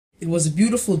It was a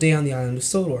beautiful day on the island of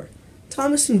Sodor.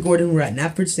 Thomas and Gordon were at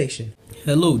Knapford Station.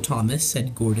 "Hello, Thomas,"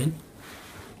 said Gordon.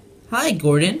 "Hi,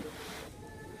 Gordon."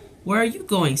 "Where are you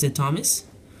going?" said Thomas.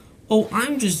 "Oh,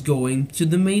 I'm just going to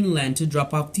the mainland to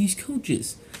drop off these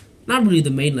coaches." Not really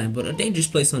the mainland, but a dangerous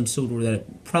place on Sodor that I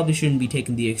probably shouldn't be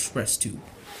taking the express to.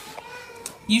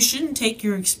 "You shouldn't take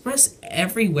your express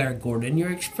everywhere, Gordon.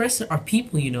 Your express are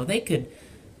people, they could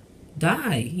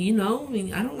die, I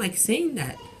mean, I don't like saying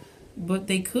that, but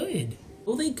they could."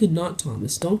 "Well, they could not,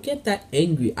 Thomas. Don't get that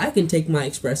angry. I can take my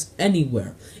express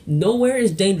anywhere. Nowhere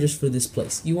is dangerous for this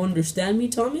place. You understand me,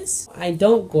 Thomas?" "I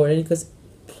don't, Gordon, because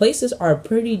places are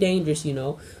pretty dangerous,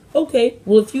 "Okay,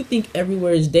 well, if you think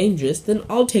everywhere is dangerous, then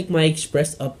I'll take my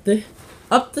express up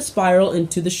the spiral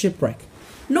into the shipwreck."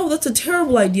 "No, that's a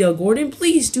terrible idea, Gordon.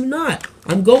 Please do not."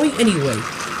 "I'm going anyway."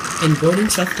 And Gordon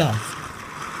shuffled off.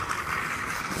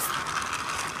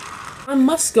 "I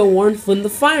must go warn Flynn the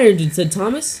fire engine," said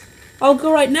Thomas. "I'll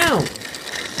go right now."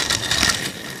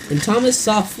 And Thomas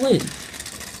saw Flynn.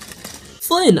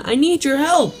 "Flynn, I need your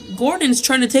help. Gordon's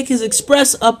trying to take his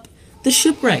express up the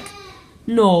shipwreck."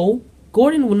 "No,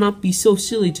 Gordon will not be so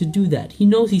silly to do that. He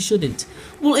knows he shouldn't."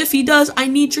 "Well, if he does, I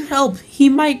need your help. He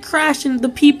might crash and the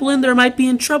people in there might be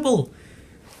in trouble."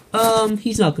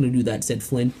 He's not going to do that," said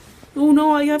Flynn. "Oh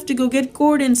no, I have to go get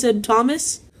Gordon," said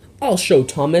Thomas. "I'll show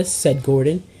Thomas," said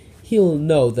Gordon. "He'll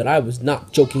know that I was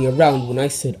not joking around when I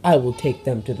said I will take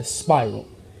them to the spiral."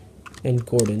 And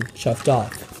Gordon chuffed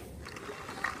off.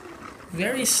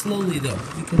 Very slowly, though.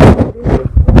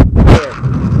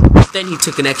 Then he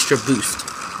took an extra boost.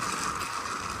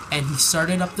 And he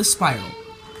started up the spiral.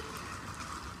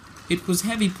 It was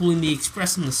heavy pulling the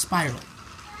express in the spiral.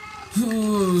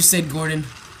 "Ooh," said Gordon.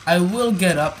 "I will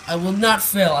get up. I will not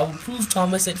fail. I will prove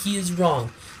Thomas that he is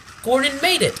wrong." Gordon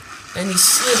made it, and he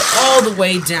slid all the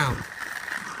way down.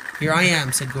 "Here I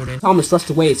am," said Gordon. Thomas rushed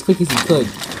away as quick as he could.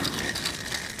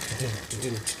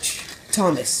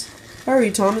 "Thomas, hurry,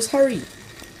 Thomas, hurry."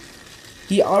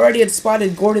 He already had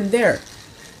spotted Gordon there.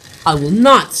 "I will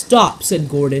not stop," said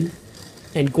Gordon,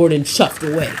 and Gordon chuffed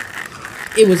away.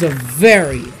 It was a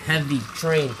very heavy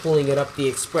train pulling it up the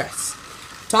express.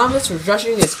 Thomas was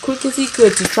rushing as quick as he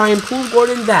could to try and pull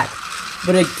Gordon back,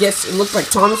 but I guess it looked like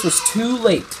Thomas was too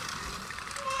late.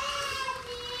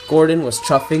 Gordon was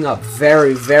chuffing up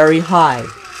very, very high.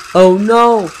 "Oh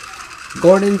no!"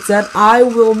 Gordon said, "I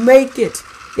will make it.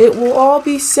 It will all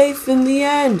be safe in the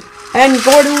end." And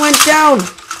Gordon went down.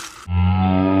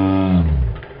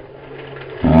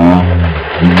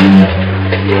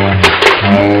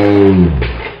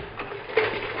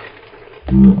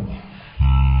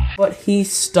 But he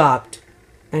stopped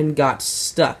and got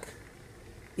stuck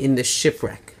in the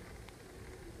shipwreck.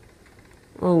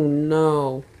 "Oh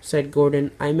no," said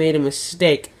Gordon. "I made a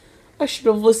mistake. I should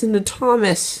have listened to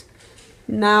Thomas.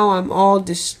 Now I'm all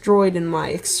destroyed and my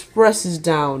express is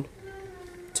down."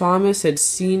 Thomas had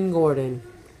seen Gordon.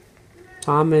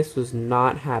 Thomas was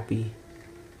not happy.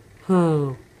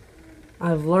 "Oh,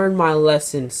 I've learned my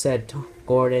lesson," said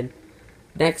Gordon.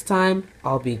 "Next time,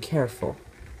 I'll be careful."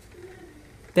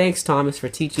 "Thanks, Thomas, for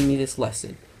teaching me this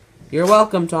lesson." "You're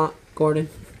welcome, Gordon."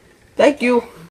 "Thank you."